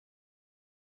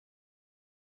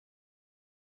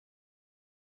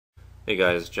Hey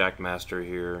guys, Jack Master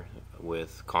here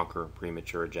with Conquer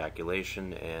Premature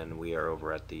Ejaculation, and we are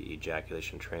over at the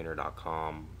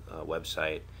ejaculationtrainer.com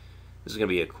website. This is going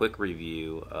to be a quick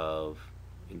review of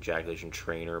Ejaculation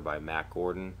Trainer by Matt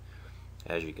Gordon,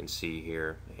 as you can see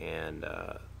here, and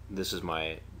this is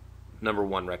my number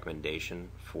one recommendation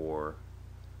for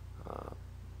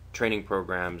training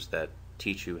programs that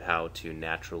teach you how to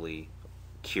naturally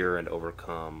cure and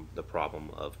overcome the problem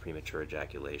of premature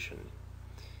ejaculation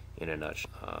in a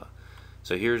nutshell.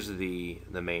 So here's the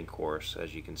main course.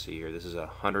 As you can see here, this is a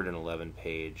 111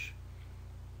 page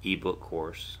ebook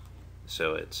course,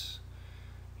 so it's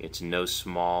no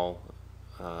small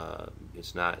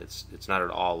it's not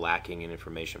at all lacking in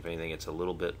information. If anything, it's a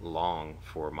little bit long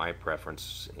for my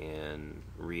preference in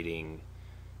reading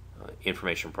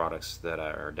information products that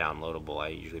are downloadable. I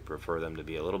usually prefer them to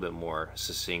be a little bit more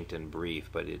succinct and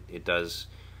brief, but it does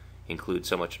include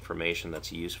so much information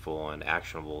that's useful and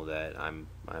actionable that I'm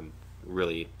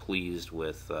really pleased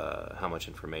with how much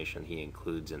information he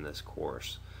includes in this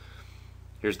course.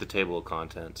 Here's the table of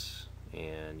contents,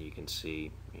 and you can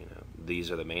see,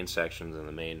 these are the main sections and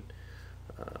the main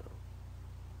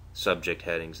subject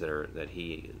headings that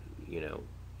he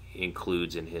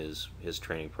includes in his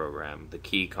training program. The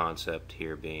key concept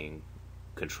here being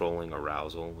controlling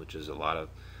arousal, which is a lot of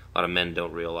men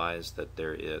don't realize that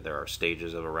there are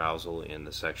stages of arousal in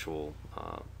the sexual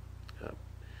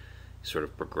sort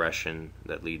of progression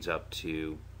that leads up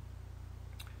to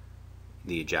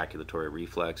the ejaculatory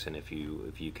reflex, and if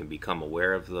you can become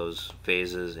aware of those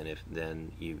phases, and if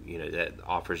then that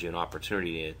offers you an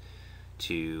opportunity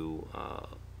to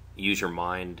use your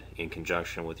mind in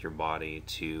conjunction with your body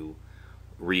to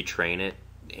retrain it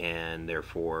and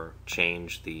therefore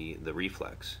change the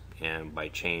reflex. And by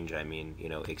change, I mean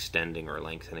extending or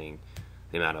lengthening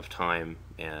the amount of time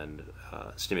and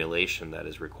stimulation that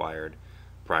is required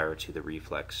prior to the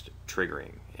reflex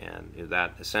triggering. And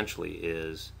that essentially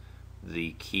is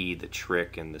the key, the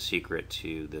trick, and the secret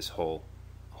to this whole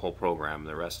program.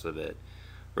 The rest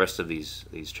of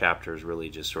these chapters really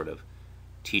just sort of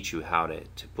teach you how to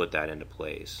put that into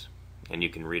place. And you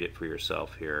can read it for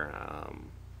yourself here.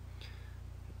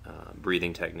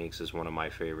 Breathing techniques is one of my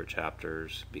favorite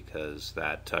chapters because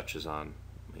that touches on,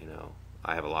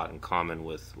 I have a lot in common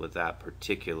with that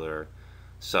particular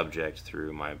subject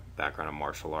through my background in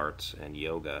martial arts and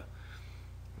yoga.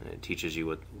 And it teaches you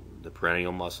what the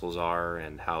perineal muscles are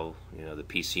and how, the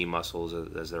PC muscles,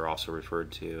 as they're also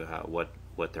referred to,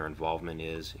 what their involvement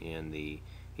is in the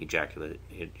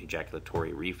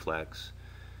ejaculatory reflex.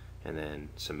 And then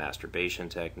some masturbation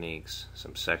techniques,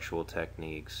 some sexual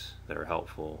techniques that are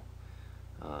helpful,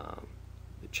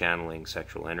 channeling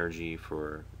sexual energy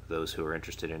for those who are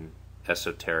interested in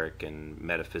esoteric and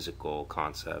metaphysical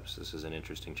concepts. This is an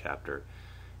interesting chapter.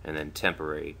 And then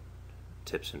temporary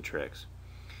tips and tricks.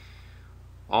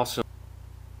 Also,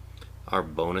 our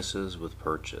bonuses with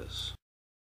purchase.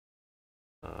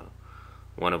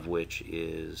 One of which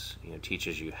is,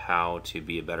 teaches you how to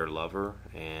be a better lover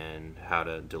and how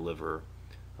to deliver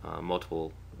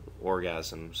multiple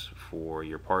orgasms for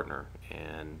your partner.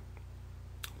 And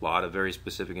a lot of very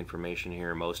specific information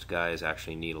here. Most guys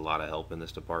actually need a lot of help in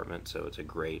this department, so it's a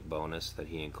great bonus that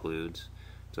he includes.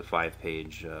 It's a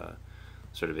 5-page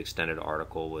sort of extended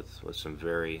article with some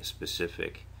very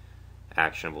specific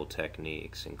actionable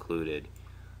techniques included.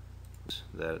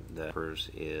 That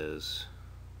is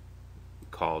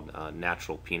called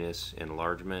natural penis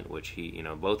enlargement, which he,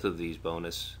 both of these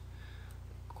bonus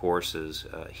courses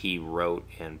he wrote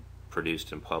and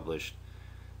produced and published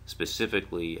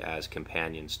specifically as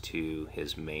companions to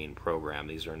his main program.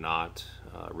 These are not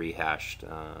rehashed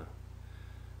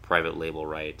private label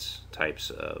rights types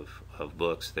of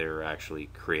books. They're actually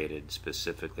created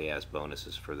specifically as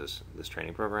bonuses for this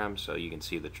training program. So you can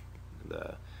see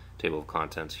the table of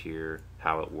contents here,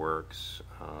 how it works.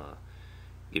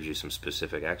 Gives you some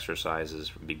specific exercises,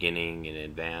 beginning and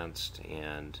advanced,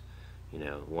 and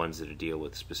ones that deal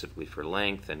with specifically for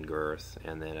length and girth,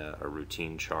 and then a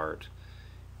routine chart,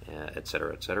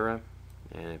 etc., etc.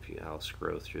 And I'll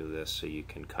scroll through this so you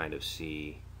can kind of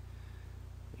see,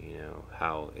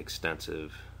 how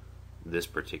extensive this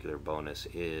particular bonus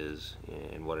is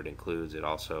and what it includes. It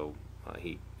also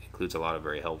he includes a lot of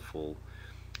very helpful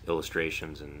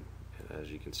illustrations and,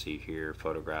 as you can see here,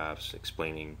 photographs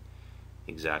explaining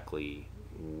exactly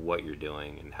what you're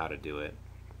doing and how to do it.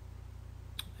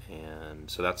 And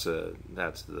so that's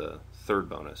the third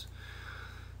bonus.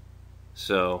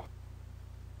 So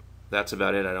that's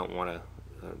about it. I don't want to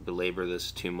belabor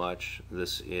this too much.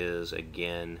 This is,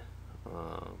 again,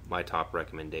 my top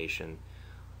recommendation,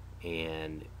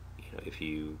 and if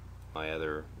you my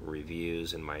other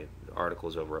reviews and my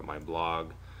articles over at my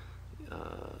blog,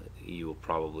 you will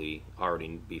probably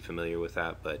already be familiar with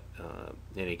that, but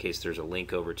in any case, there's a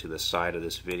link over to the side of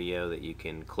this video that you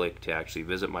can click to actually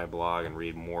visit my blog and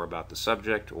read more about the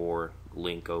subject, or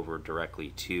link over directly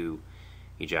to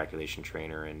Ejaculation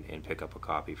Trainer and pick up a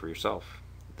copy for yourself.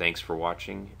 Thanks for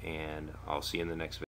watching, and I'll see you in the next video.